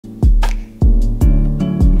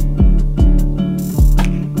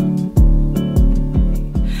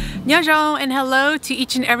Nyob and hello to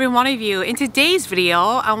each and every one of you. In today's video,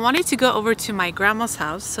 I wanted to go over to my grandma's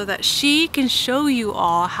house so that she can show you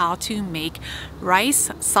all how to make rice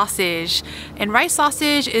sausage. And rice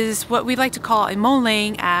sausage is what we like to call in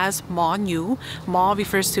Hmong as Mov Nyuv. Mov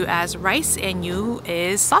refers to as rice and Nyuv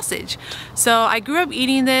is sausage. So I grew up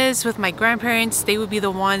eating this with my grandparents. They would be the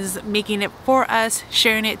ones making it for us,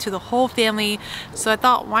 sharing it to the whole family. So I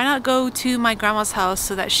thought, why not go to my grandma's house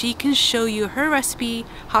so that she can show you her recipe,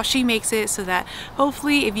 how she makes it, so that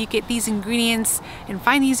hopefully if you get these ingredients and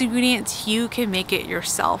find these ingredients, you can make it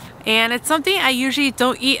yourself. And it's something I usually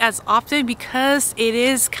don't eat as often because it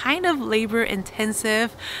is kind of labor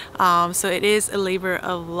intensive. So it is a labor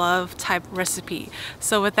of love type recipe.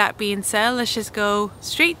 So with that being said, let's just go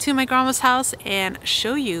straight to my grandma's house and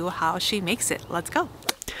show you how she makes it. Let's go.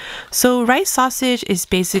 So rice sausage is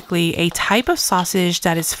basically a type of sausage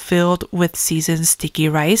that is filled with seasoned sticky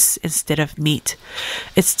rice instead of meat.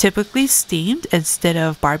 It's typically steamed instead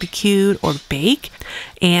of barbecued or baked,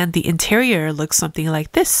 and the interior looks something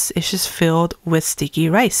like this. It's just filled with sticky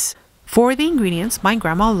rice. For the ingredients, my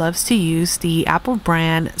grandma loves to use the Apple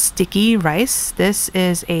brand sticky rice. This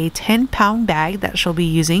is a 10-pound bag that she'll be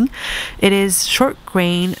using. It is short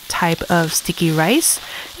grain type of sticky rice,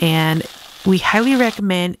 and we highly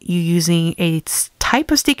recommend you using a type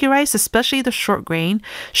of sticky rice, especially the short grain.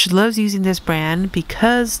 She loves using this brand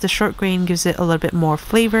because the short grain gives it a little bit more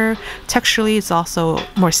flavor. Texturally, it's also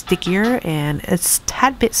more stickier and it's a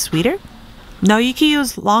tad bit sweeter. Now you can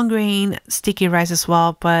use long grain sticky rice as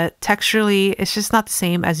well, but texturally it's just not the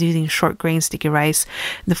same as using short grain sticky rice.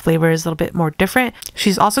 The flavor is a little bit more different.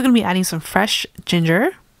 She's also going to be adding some fresh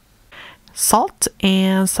ginger, salt,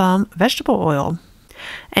 and some vegetable oil.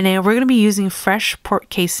 And then we're going to be using fresh pork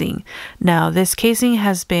casing. Now this casing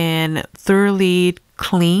has been thoroughly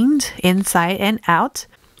cleaned inside and out.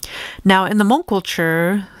 Now in the Hmong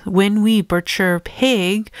culture, when we butcher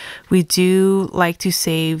pig, we do like to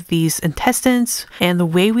save these intestines, and the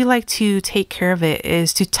way we like to take care of it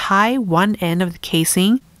is to tie one end of the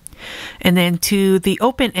casing, and then to the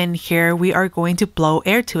open end here, we are going to blow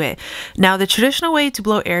air to it. Now, the traditional way to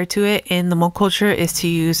blow air to it in the Hmong culture is to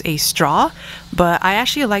use a straw, but I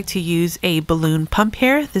actually like to use a balloon pump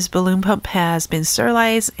here. This balloon pump has been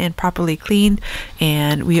sterilized and properly cleaned,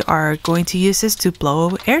 and we are going to use this to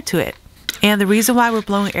blow air to it. And the reason why we're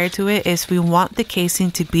blowing air to it is we want the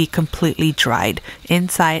casing to be completely dried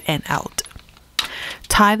inside and out.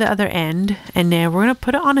 Tie the other end, and then we're going to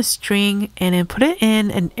put it on a string and then put it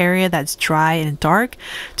in an area that's dry and dark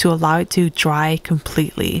to allow it to dry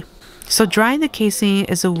completely. So drying the casing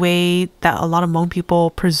is a way that a lot of Hmong people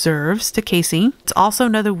preserves the casing. It's also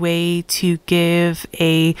another way to give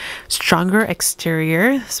a stronger exterior,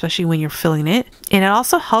 especially when you're filling it. And it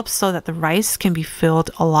also helps so that the rice can be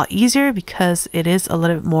filled a lot easier because it is a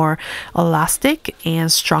little bit more elastic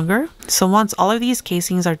and stronger. So once all of these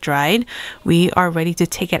casings are dried, we are ready to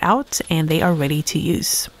take it out and they are ready to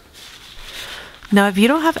use. Now, if you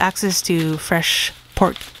don't have access to fresh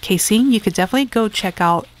pork casing, you could definitely go check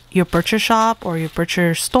out your butcher shop or your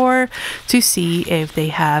butcher store to see if they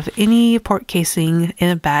have any pork casing in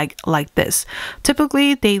a bag like this.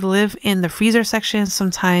 Typically they live in the freezer section.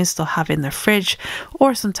 Sometimes they'll have it in the fridge,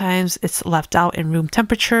 or sometimes it's left out in room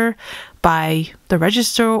temperature by the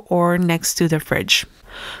register or next to the fridge.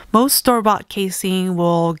 Most store-bought casing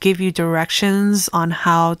will give you directions on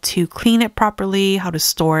how to clean it properly, how to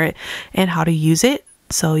store it, and how to use it.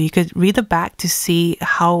 So you could read the back to see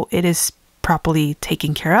how it is properly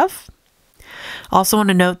taken care of. Also want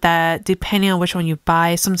to note that depending on which one you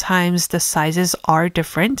buy, sometimes the sizes are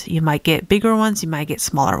different. You might get bigger ones, you might get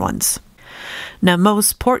smaller ones. Now,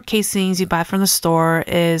 most pork casings you buy from the store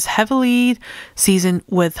is heavily seasoned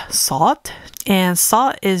with salt, and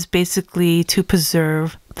salt is basically to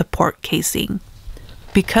preserve the pork casing.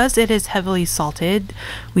 Because it is heavily salted,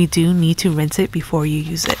 we do need to rinse it before you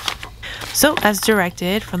use it. So as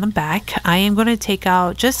directed from the back, I am going to take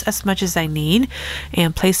out just as much as I need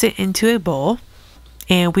and place it into a bowl.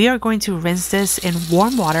 And we are going to rinse this in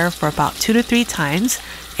warm water for about 2 to 3 times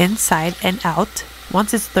inside and out.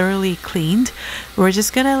 Once it's thoroughly cleaned, we're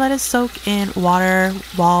just going to let it soak in water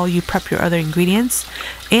while you prep your other ingredients.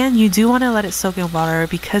 And you do want to let it soak in water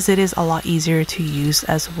because it is a lot easier to use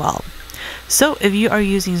as well. So if you are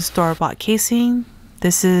using store-bought casing,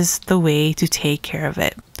 this is the way to take care of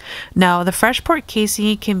it. Now, the fresh pork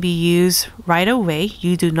casing can be used right away.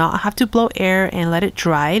 You do not have to blow air and let it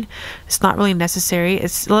dry. It's not really necessary.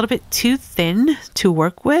 It's a little bit too thin to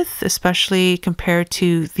work with, especially compared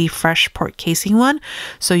to the fresh pork casing one.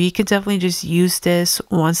 So you can definitely just use this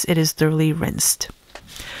once it is thoroughly rinsed.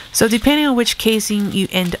 So depending on which casing you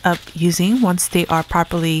end up using, once they are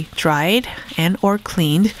properly dried and or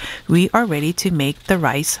cleaned, we are ready to make the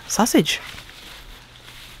rice sausage.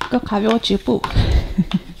 그 가벼워지 부.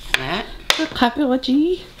 네? 그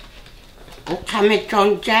가벼워지. 하면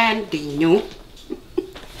전자디뉴.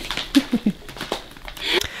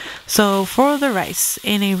 So for the rice,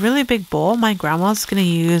 in a really big bowl, my grandma's going to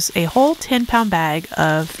use a whole 10-pound bag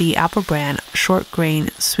of the Apple brand short grain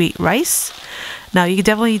sweet rice. Now you can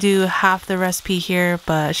definitely do half the recipe here,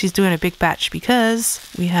 but she's doing a big batch because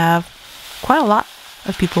we have quite a lot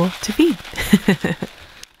of people to feed.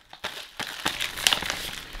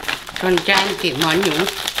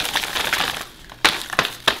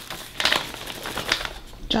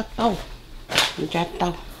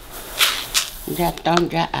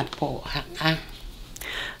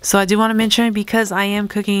 So I do want to mention, because I am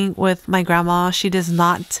cooking with my grandma, she does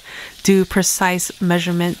not do precise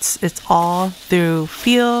measurements. It's all through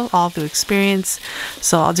feel, all through experience.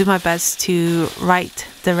 So I'll do my best to write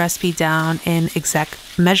the recipe down in exact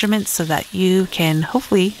measurements so that you can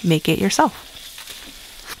hopefully make it yourself.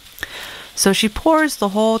 So she pours the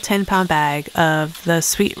whole 10-pound bag of the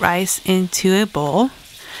sweet rice into a bowl,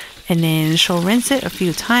 and then she'll rinse it a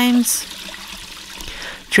few times,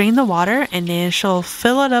 drain the water, and then she'll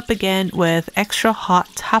fill it up again with extra hot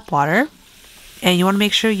tap water. And you want to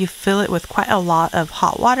make sure you fill it with quite a lot of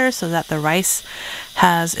hot water so that the rice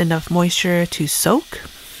has enough moisture to soak.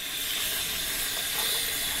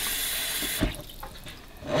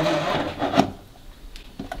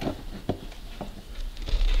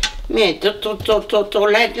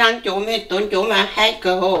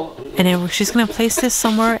 And then she's going to place this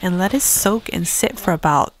somewhere and let it soak and sit for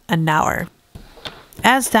about an hour.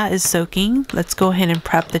 As that is soaking, let's go ahead and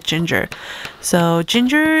prep the ginger. So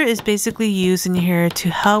ginger is basically used in here to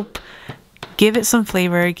help give it some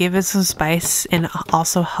flavor, give it some spice, and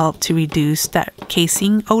also help to reduce that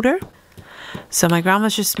casing odor. So my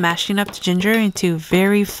grandma's just mashing up the ginger into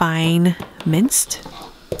very fine minced.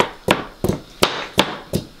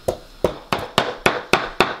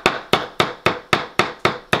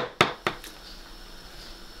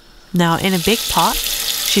 Now in a big pot,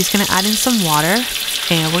 she's going to add in some water,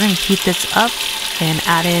 and we're going to heat this up and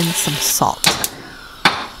add in some salt.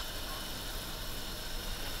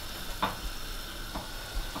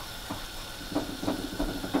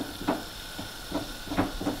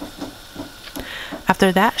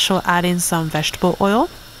 After that, she'll add in some vegetable oil.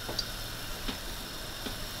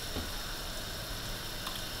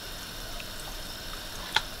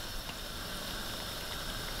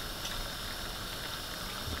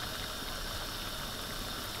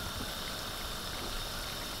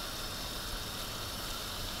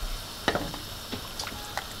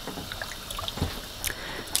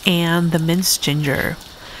 And the minced ginger.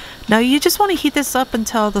 Now you just want to heat this up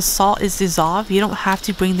until the salt is dissolved. You don't have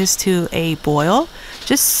to bring this to a boil.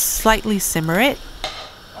 Just slightly simmer it.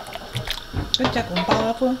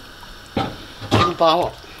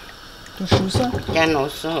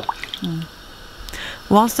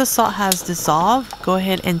 Once the salt has dissolved, go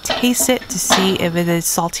ahead and taste it to see if it is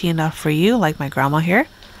salty enough for you, like my grandma here.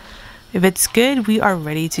 If it's good, we are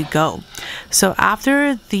ready to go. So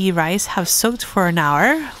after the rice have soaked for an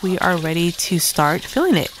hour, we are ready to start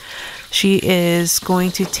filling it. She is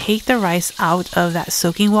going to take the rice out of that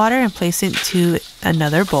soaking water and place it into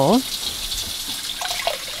another bowl.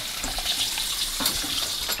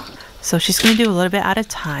 So she's going to do a little bit at a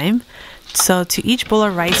time. So to each bowl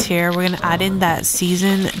of rice here, we're going to add in that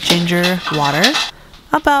seasoned ginger water,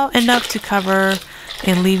 about enough to cover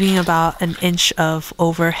and leaving about an inch of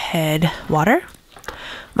overhead water.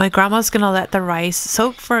 My grandma's gonna let the rice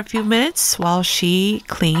soak for a few minutes while she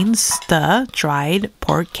cleans the dried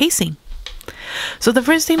pork casing. So the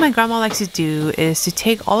first thing my grandma likes to do is to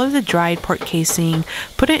take all of the dried pork casing,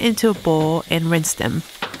 put it into a bowl, and rinse them.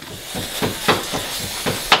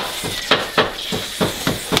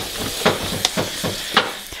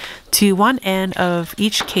 To one end of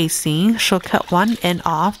each casing, she'll cut one end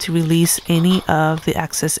off to release any of the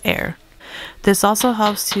excess air. This also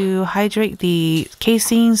helps to hydrate the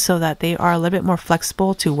casings so that they are a little bit more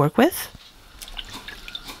flexible to work with.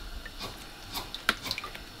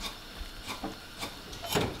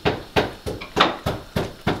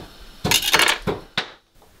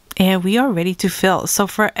 And we are ready to fill. So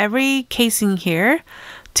for every casing here,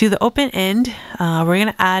 to the open end, we're going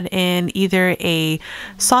to add in either a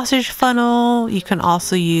sausage funnel. You can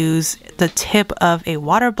also use the tip of a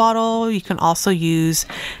water bottle. You can also use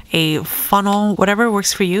a funnel, whatever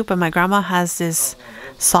works for you. But my grandma has this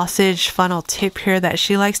sausage funnel tip here that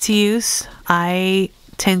she likes to use. I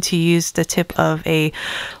tend to use the tip of a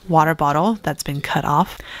water bottle that's been cut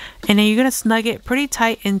off. And then you're going to snug it pretty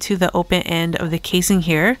tight into the open end of the casing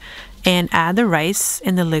here and add the rice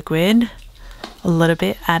in the liquid a little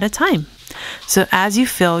bit at a time. So as you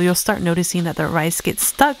fill, you'll start noticing that the rice gets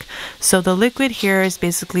stuck. So the liquid here is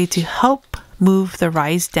basically to help move the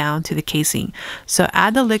rice down to the casing. So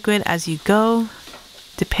add the liquid as you go,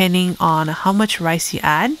 depending on how much rice you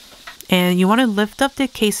add. And you want to lift up the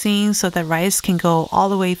casing so that rice can go all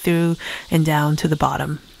the way through and down to the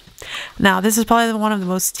bottom. Now, this is probably one of the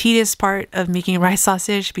most tedious part of making rice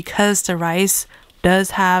sausage because the rice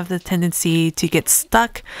does have the tendency to get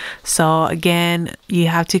stuck. So again, you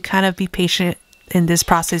have to kind of be patient in this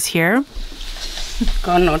process here.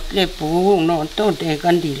 Con nó để bù nó tốt để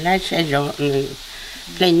con đi lại sẽ rồi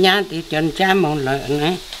lên nhà thì chân cha một lợn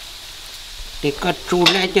này để con chú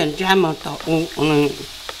lại chân cha một tàu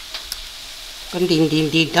con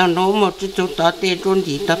đi tao nấu một chút tao tê luôn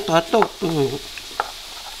đi tao tốt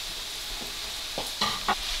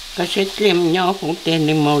có sẽ tìm nhau cũng tên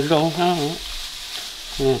đi màu rô ha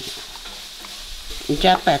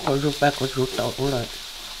cha bè có rú tàu rồi.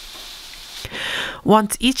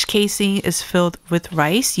 Once each casing is filled with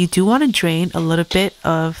rice, you do want to drain a little bit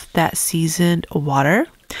of that seasoned water.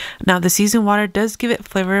 Now, the seasoned water does give it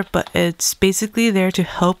flavor, but it's basically there to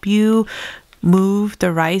help you move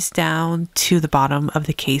the rice down to the bottom of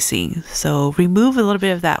the casing. So remove a little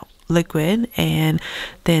bit of that liquid and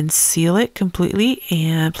then seal it completely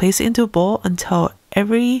and place it into a bowl until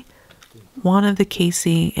every one of the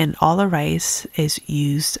casing and all the rice is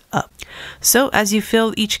used up. So as you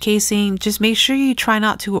fill each casing, just make sure you try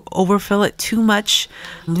not to overfill it too much.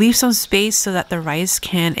 Leave some space so that the rice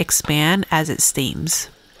can expand as it steams.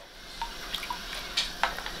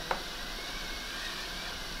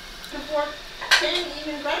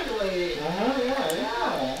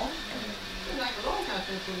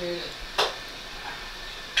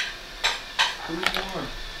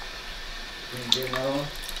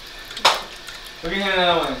 Look at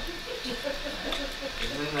another one. It's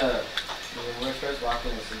in the, when we first walked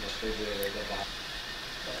in, it's in the refrigerator.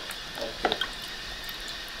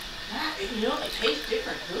 You know, it tastes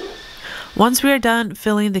different too. Once we are done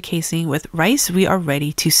filling the casing with rice, we are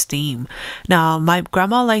ready to steam. Now, my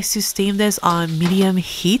grandma likes to steam this on medium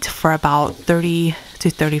heat for about 30 to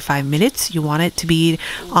 35 minutes. You want it to be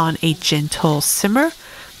on a gentle simmer.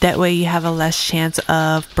 That way you have a less chance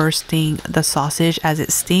of bursting the sausage as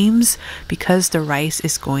it steams because the rice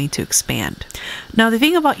is going to expand. Now, the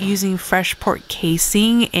thing about using fresh pork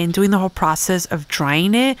casing and doing the whole process of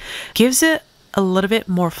drying it gives it a little bit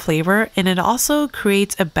more flavor, and it also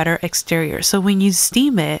creates a better exterior. So when you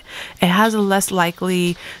steam it, it has a less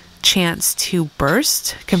likely chance to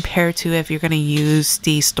burst compared to if you're going to use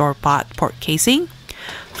the store-bought pork casing.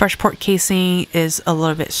 Fresh pork casing is a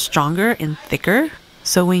little bit stronger and thicker.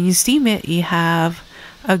 So when you steam it, you have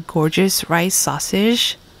a gorgeous rice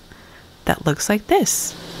sausage that looks like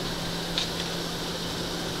this.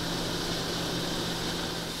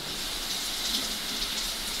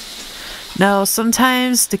 Now,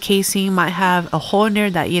 sometimes the casing might have a hole in there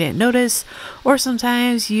that you didn't notice, or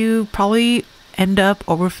sometimes you probably end up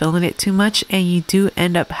overfilling it too much and you do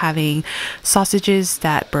end up having sausages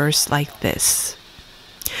that burst like this.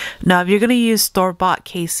 Now, if you're going to use store-bought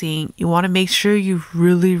casing, you want to make sure you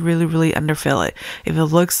really underfill it. If it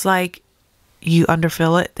looks like you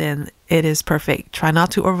underfill it, then it is perfect. Try not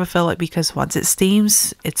to overfill it because once it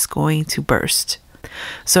steams, it's going to burst.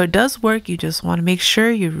 So it does work. You just want to make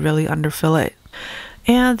sure you really underfill it.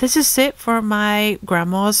 And this is it for my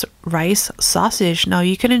grandma's rice sausage. Now,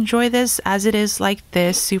 you can enjoy this as it is like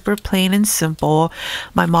this, super plain and simple.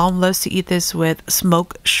 My mom loves to eat this with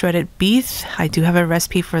smoked shredded beef. I do have a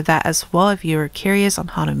recipe for that as well. If you're curious on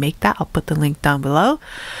how to make that, I'll put the link down below.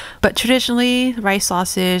 But traditionally, rice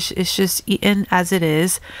sausage is just eaten as it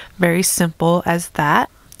is, very simple as that.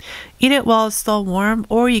 Eat it while it's still warm,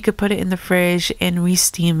 or you could put it in the fridge and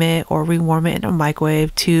re-steam it or rewarm it in a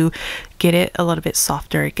microwave to get it a little bit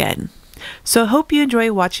softer again. So I hope you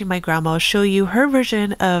enjoy watching my grandma show you her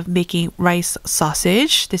version of making rice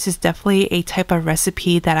sausage. This is definitely a type of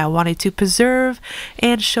recipe that I wanted to preserve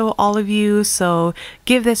and show all of you. So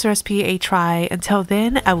give this recipe a try. Until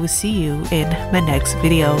then, I will see you in my next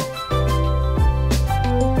video.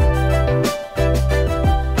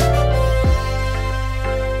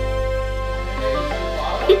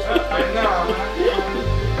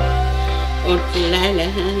 Ủa,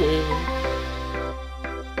 lại